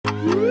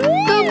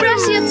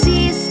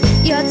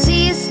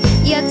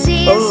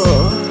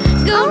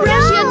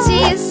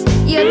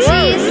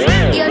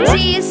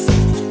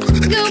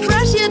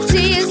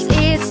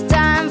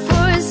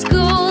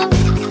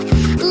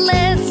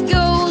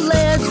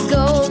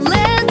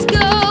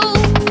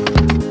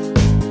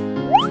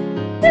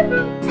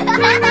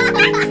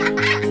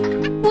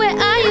Where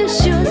are your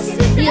shoes?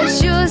 Your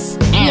shoes,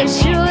 your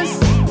shoes.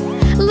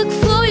 Look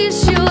for your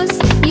shoes,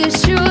 your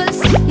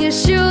shoes, your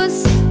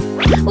shoes.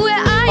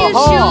 Where are your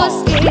shoes?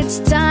 It's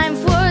time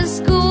for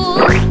school.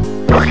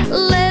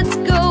 Let's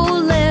go,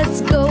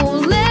 let's go,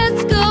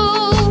 let's go.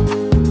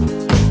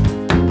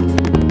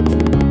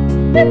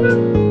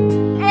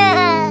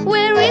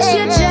 Where is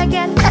your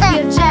jacket?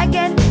 Your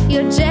jacket,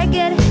 your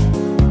jacket.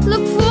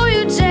 Look for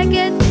your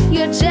jacket,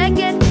 your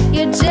jacket,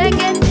 your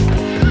jacket.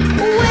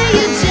 Wear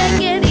your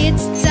jacket,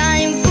 it's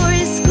time for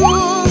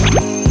school.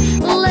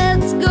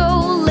 Let's go,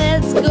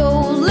 let's go,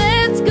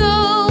 let's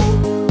go.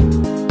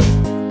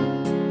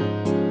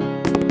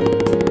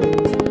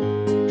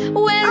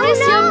 Where is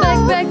your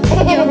backpack?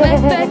 Your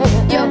backpack,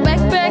 your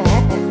backpack.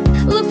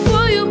 Look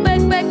for your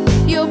backpack,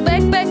 your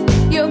backpack,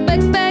 your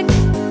backpack.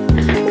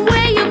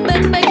 Wear your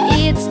backpack,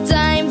 it's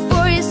time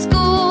for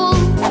school.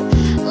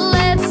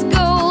 Let's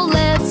go,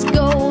 let's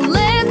go,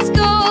 let's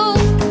go.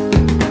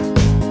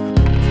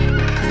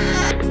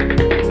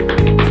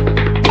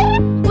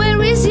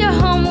 Where is your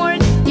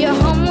homework? Your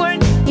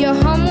homework, your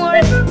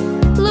homework.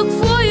 Look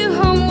for your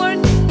homework,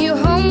 your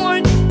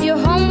homework, your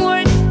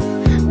homework.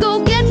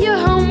 Go get your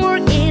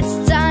homework,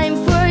 it's time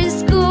for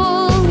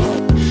school.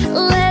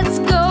 Let's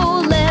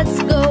go,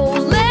 let's go,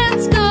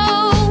 let's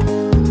go.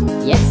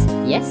 Yes,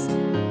 yes.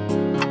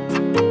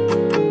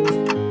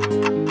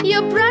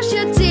 You brush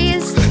your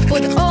teeth,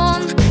 put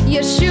on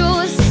your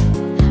shoes,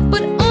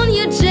 put on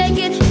your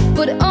jacket,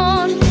 put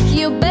on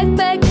your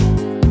backpack.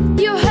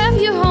 You have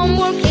your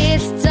homework,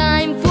 it's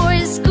time for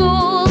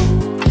school.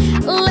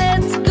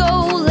 Let's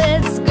go,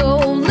 let's go,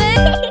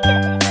 let's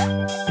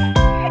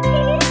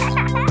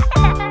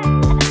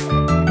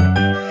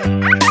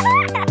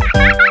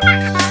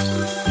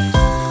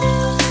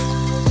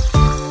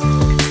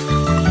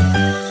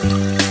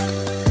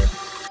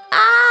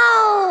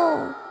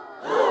Ow!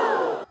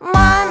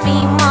 Mommy,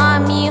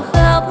 mommy,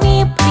 help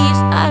me please.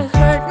 I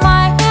hurt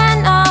my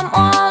hand, I'm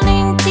all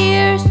in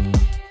tears.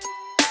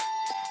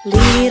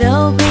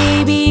 Little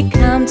baby,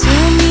 come to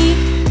me.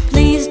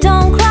 Please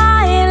don't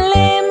cry and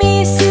let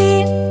me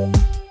see.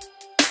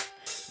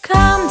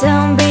 Calm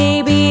down,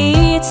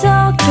 baby, it's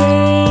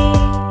okay.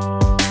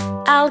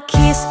 I'll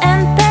kiss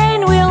and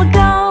pain will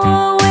go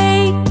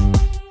away.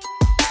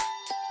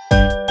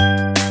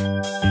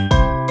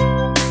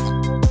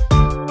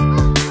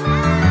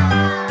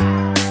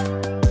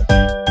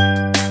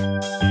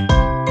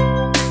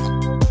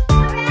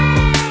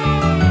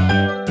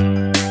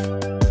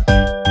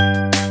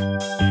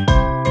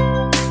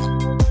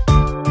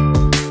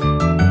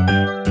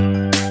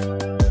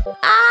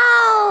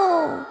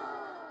 Ow!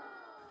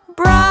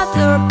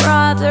 Brother,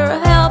 brother,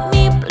 help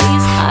me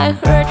please. I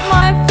hurt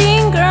my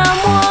finger,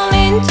 I'm all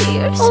in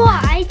tears. 我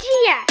爱这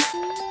样。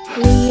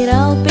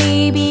 Little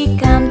baby,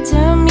 come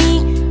to me.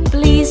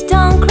 Please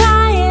don't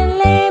cry and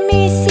let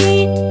me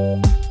see.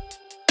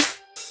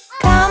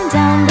 Calm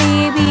down,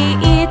 baby,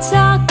 it's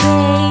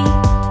okay.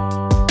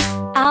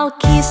 I'll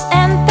kiss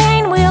and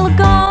pain will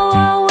go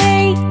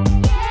away.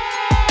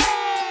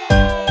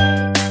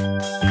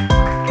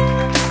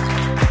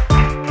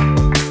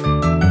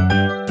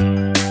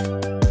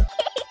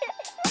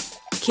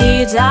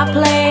 Kids are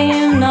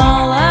playing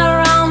all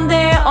around,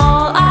 they're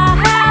all are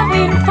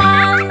having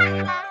fun.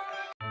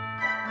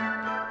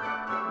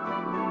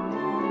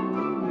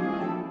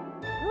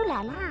 Ooh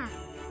la la.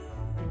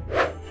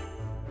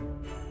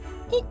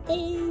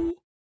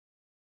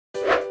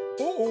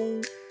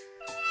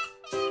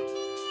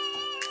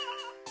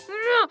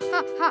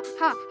 ha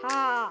ha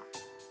ha.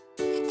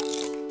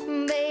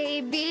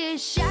 Baby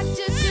shark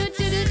do do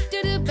do do do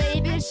do,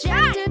 baby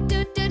shark do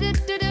do do do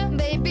do do,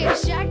 baby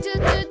shark do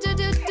do do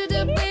do do do,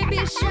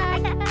 baby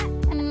shark.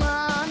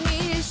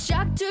 Mommy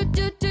shark do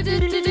do do do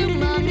do do,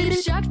 mommy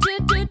shark do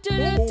do do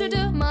do do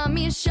do,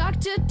 mommy shark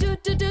do do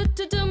do do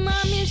do do,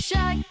 mommy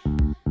shark.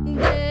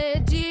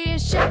 Daddy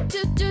shark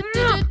do do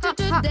do do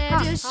do,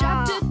 daddy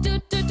shark do do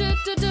do do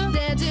do do,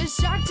 daddy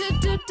shark do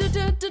do do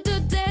do do do,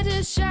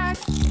 daddy shark.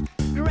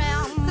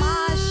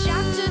 Grandma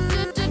shark do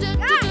do do do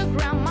do,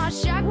 grandma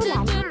shark do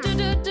do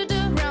do do do,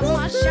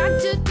 grandma shark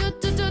do do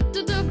do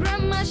do do,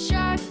 grandma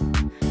shark.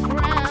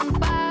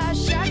 Grandpa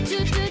shark do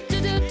do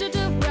do do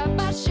do,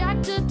 grandpa shark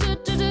do do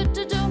do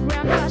do do,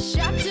 grandpa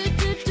shark do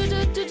do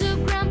do do do,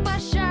 grandpa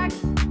shark.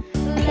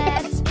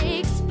 Let's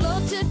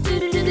explore do do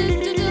do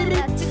do do,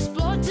 let's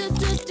explore do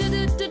do do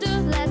do do,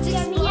 let's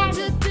explore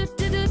do do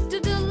do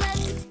do,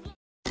 let's explore.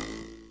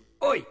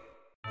 Oi!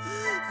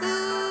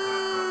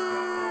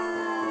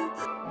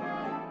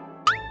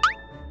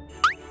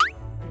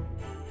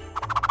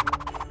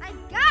 I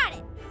got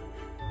it.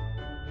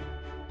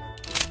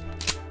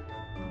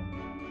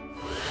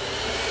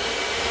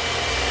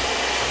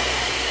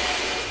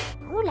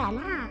 Ooh la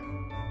la.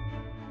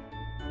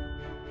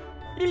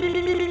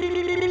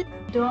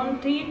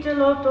 Don't eat a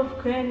lot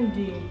of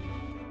candy.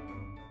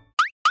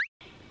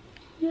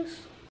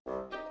 Yes.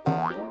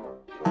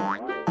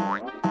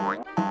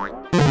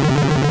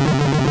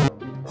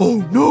 Oh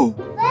no!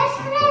 Where's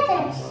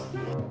brothers?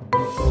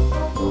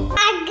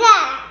 I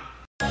got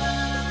it.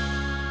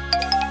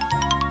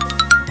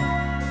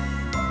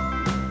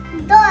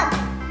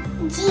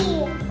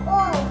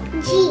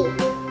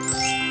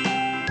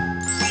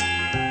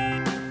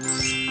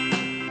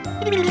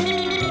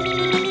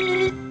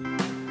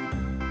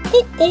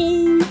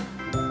 B.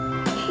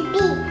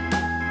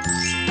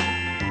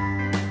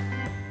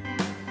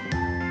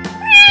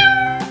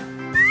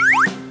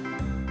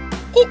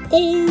 A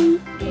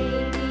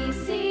B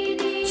C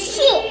D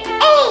C. E A.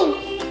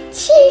 F T.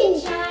 G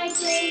H I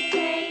J K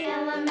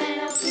L M N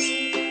O P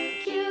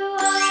Q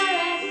R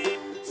S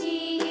T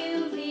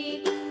U V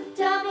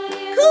W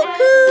X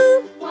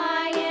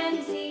Y and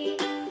Z.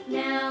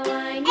 Now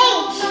I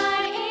know H.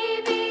 my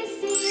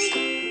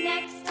ABCs.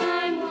 Next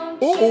time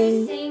won't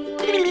you sing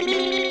with me?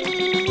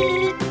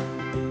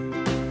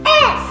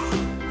 S.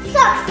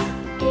 Socks.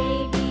 A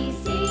B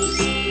C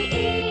D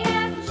E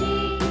F G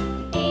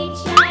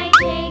H I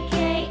J K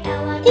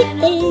L M N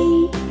O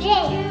P J. Q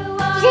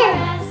R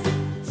S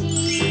T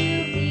U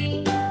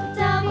V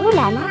Ooh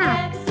la W la.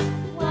 X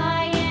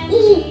Y and E.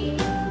 Z.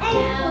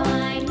 Now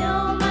I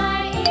know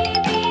my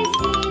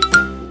ABCs.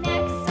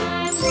 Next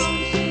time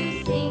won't you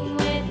sing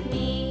with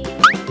me?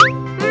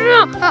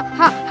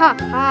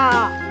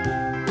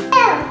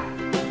 L.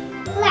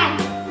 Lamp.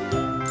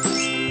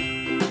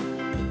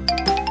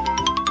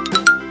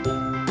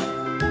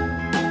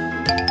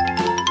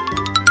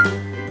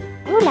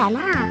 Ooh la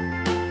la.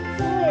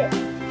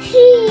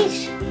 Fish.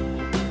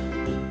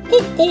 A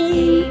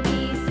B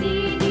C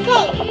D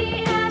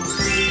E F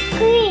G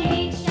Green.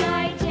 H I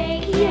J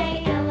K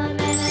L M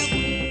N O P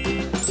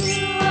Q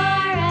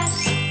R S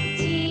T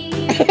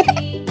U V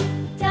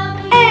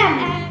W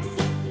X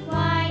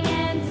Y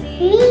and Z.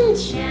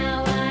 Beach. Now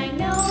I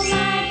know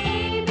my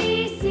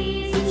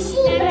ABCs.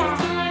 Zebra. Next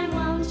time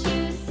won't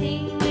you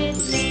sing with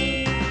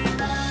me?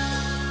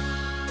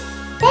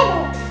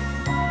 Pebble.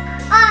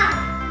 R.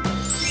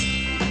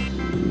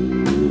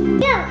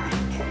 Goat.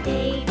 A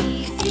B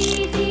C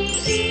D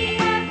E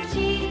F G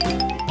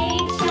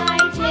H I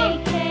J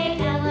K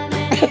L M N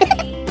O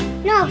P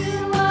Nose. Q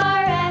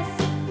R S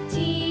T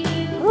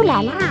U Ooh la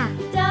la.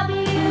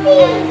 W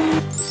X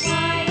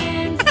Y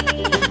and Z.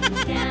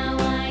 Now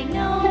I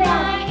know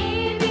my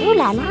ABCs. Ooh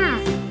la la.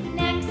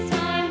 Next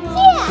time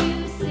won't you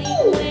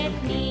sing with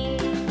me?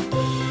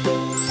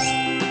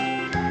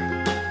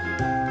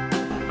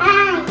 I.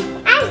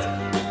 Ice.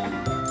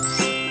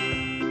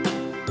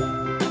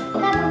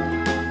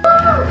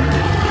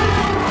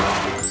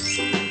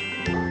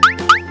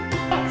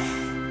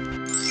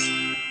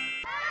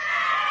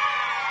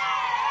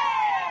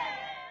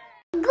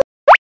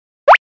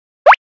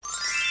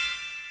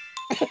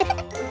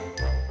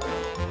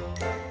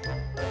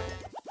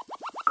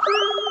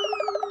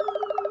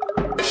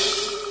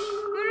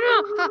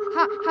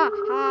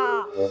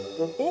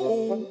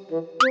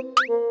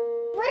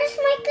 Where's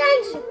my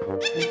kanji?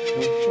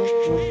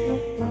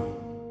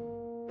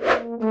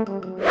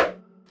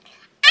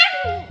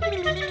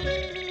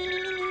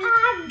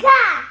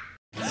 Aga.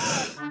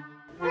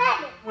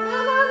 Ready.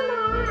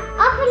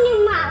 Open your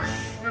mouth.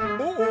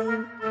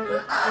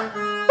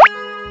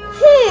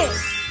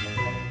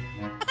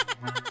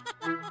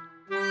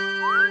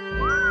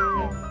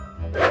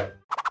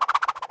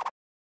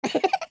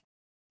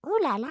 Ooh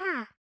la la.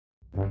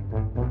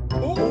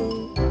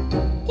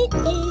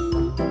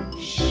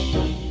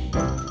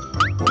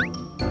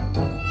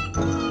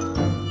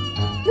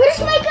 Where's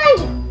my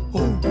kanji?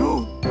 Oh no!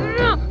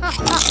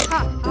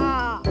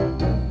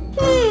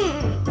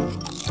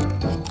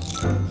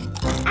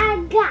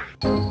 Aga.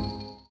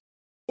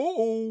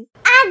 Uh-oh!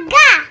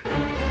 Aga.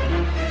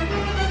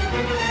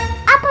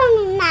 Open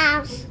your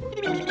mouth.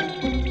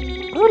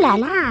 Ooh la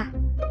la.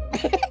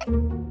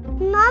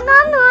 No,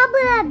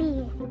 baby.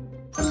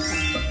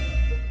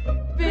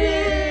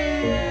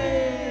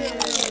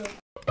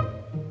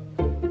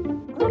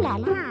 Ooh la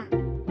la.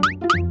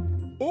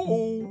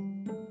 Uh-oh!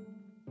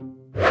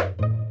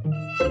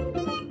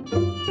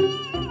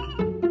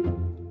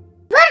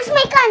 Where's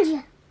my kanji?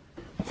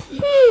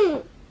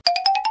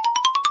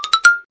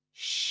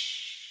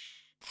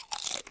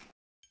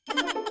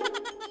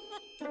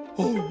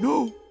 Oh no!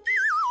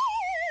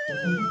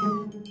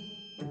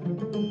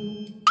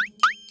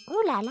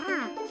 Ooh la la.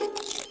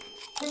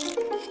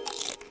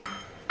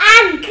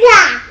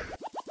 Aga.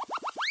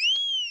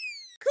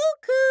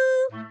 Cuckoo.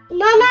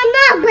 No,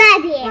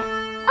 baby.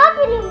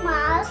 Open your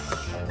mouth.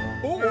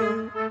 Uh-oh!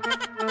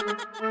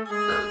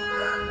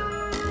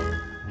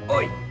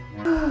 Oi!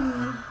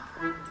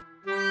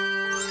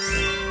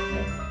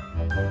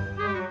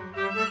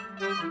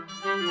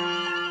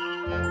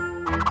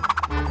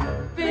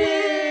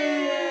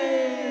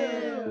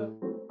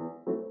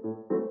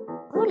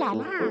 Ooh la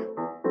la.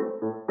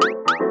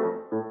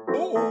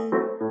 Uh-oh!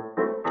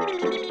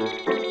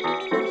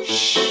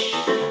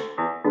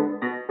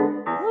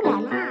 Ooh la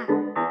la.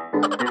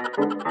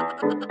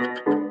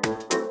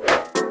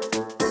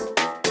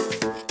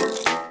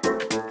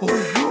 Oh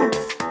no!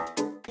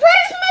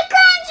 Where's my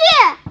kanji?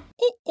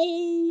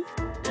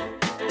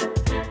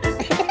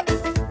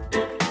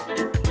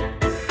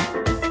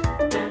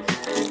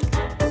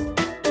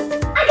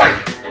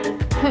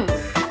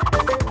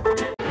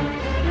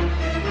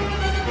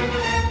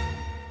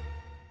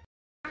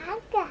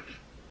 Aga.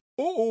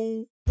 Uh-oh!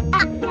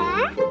 Aga.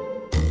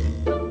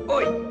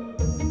 Oi!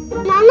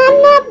 No,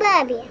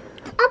 baby.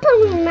 Open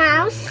your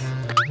mouth.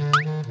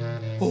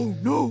 Oh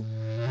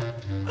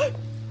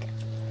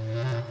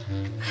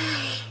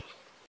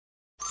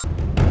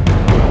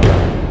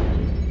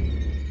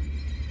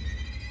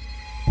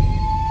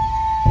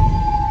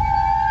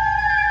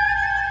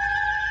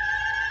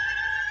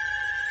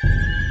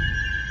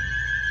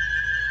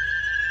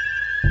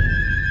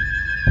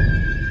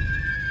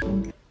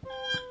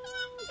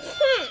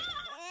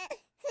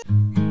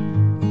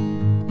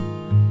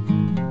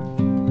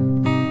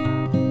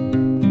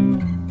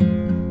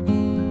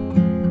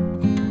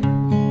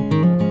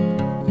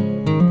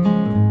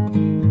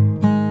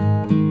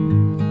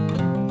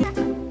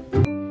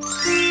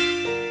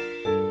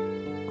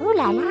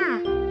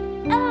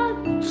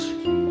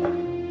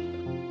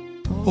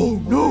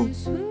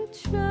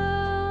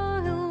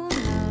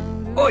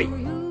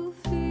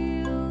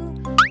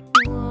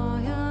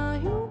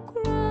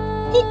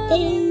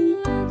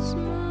Let's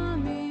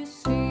mommy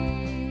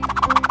see.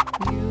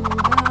 You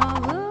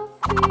have a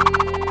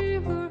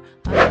fever.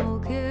 I'll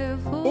care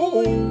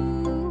for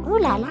you. Ooh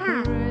la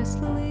la.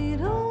 Rest,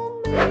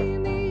 little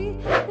baby,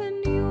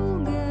 and you'll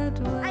get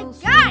well. I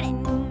got it.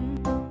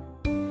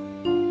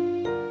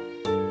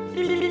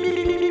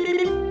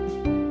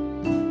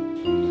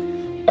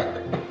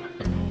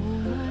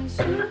 My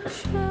sweet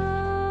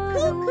child,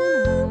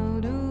 how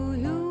do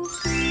you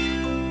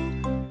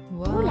feel?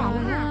 Why la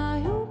la. are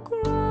you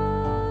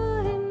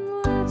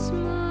crying? Let's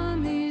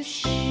mommy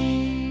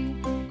see.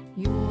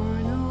 Your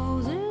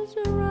nose is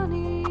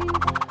running.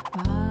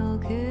 I'll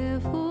care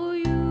for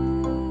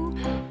you.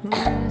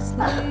 Rest,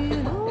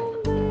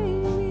 little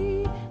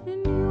baby,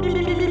 and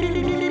you'll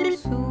get well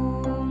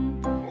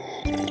soon.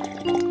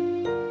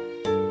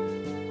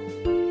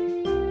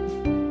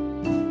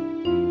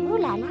 Ooh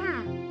la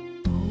la.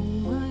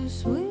 My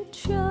sweet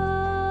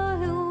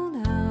child,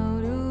 how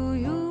do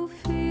you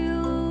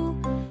feel?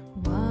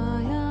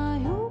 Why are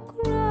you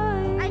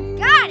crying? I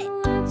got it.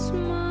 Let's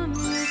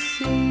mommy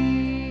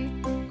see.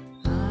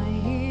 I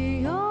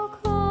hear your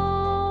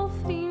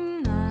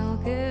coughing. I'll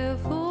care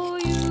for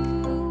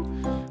you.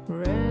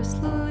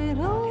 Rest,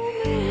 little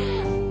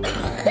baby,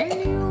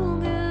 and you'll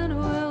get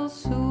well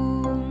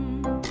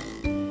soon.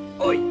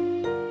 Oi.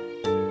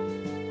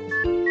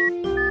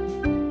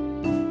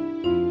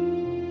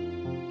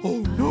 Oh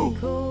no.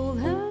 Called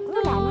and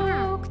Ooh la la.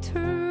 doctor,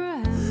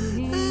 and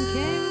he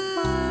came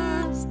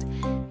fast.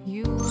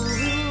 You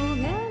will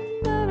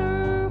get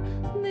better.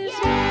 This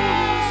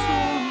illness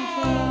won't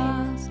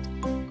last.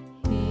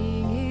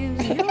 He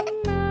gives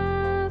you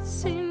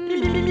medicine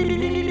and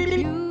make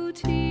you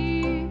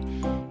tea.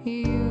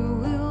 You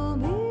will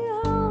be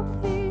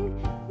healthy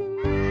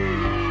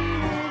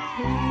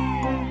immediately.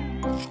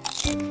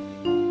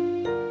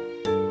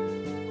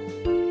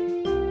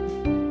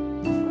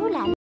 Ooh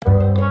la la.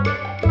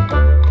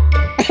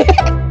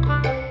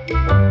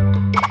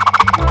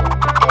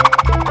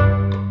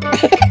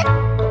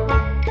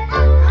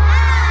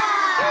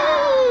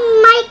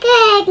 My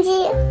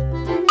candy.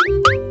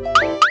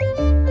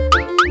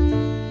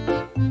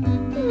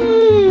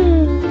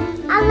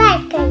 I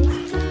like it.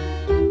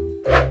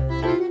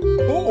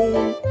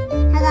 Uh-oh.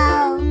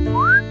 Hello.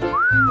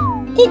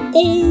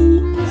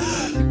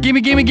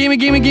 Gimme, gimme, gimme,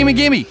 gimme, gimme,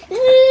 gimme.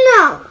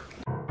 No.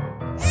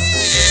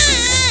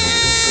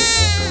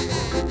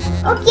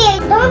 Okay,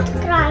 don't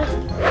cry.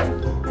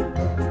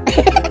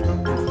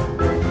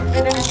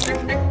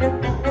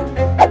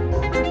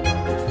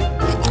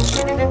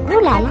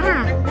 Ooh la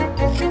la.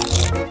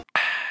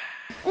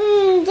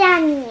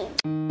 Yummy.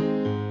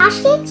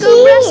 Brush your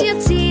Go brush your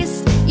teeth. teeth,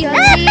 your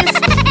teeth,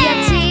 your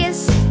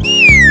teeth.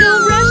 Go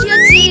brush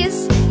your teeth,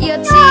 your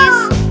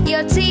teeth,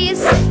 your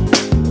teeth.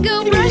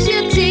 Go brush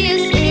your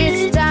teeth.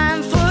 It's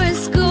time for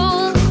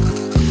school.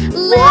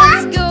 Let's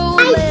What go,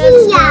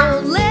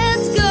 idea?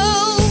 let's go,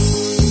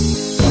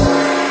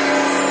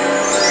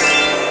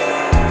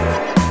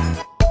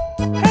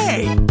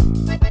 Hey.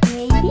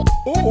 Baby.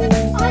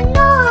 Uh-oh. Oh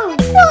no,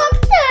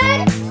 doctor.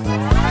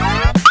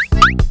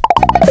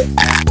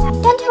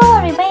 Don't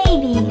worry,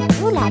 baby.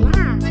 Ooh la la.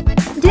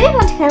 Do you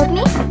want to help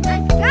me? I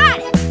got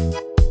it.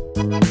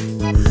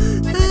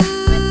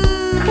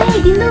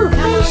 Baby, look,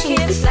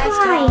 patient is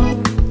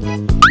crying.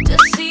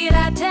 Just see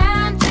that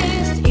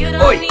dentist, you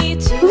don't Oi. need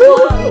to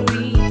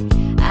worry.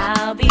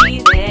 I'll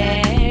be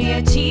there,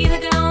 your teeth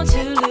are going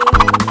to look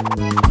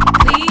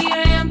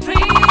clear and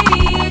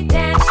pretty.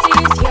 Dentist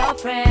is your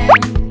friend,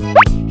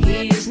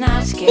 he's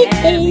not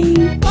scary.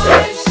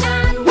 Boys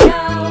and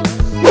girls,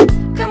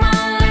 come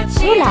on, let's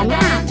see Ooh la the la.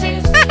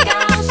 dentist.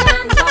 Girls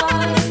and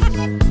boys,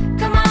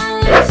 come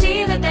on, let's see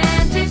the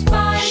dentist.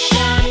 Boys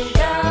and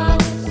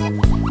girls,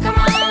 come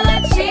on,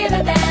 let's see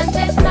the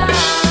dentist now.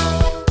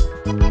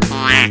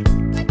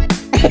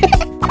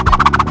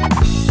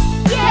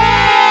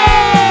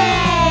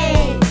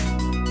 Yay!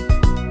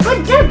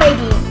 Good job,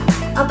 baby.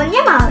 Open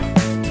your mouth.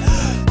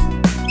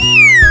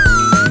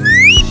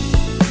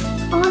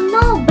 Oh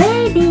no,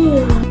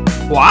 baby.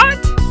 What?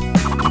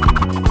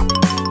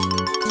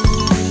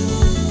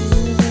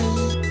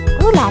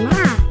 Ooh la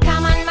la.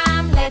 Come on,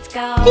 mom, let's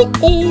go.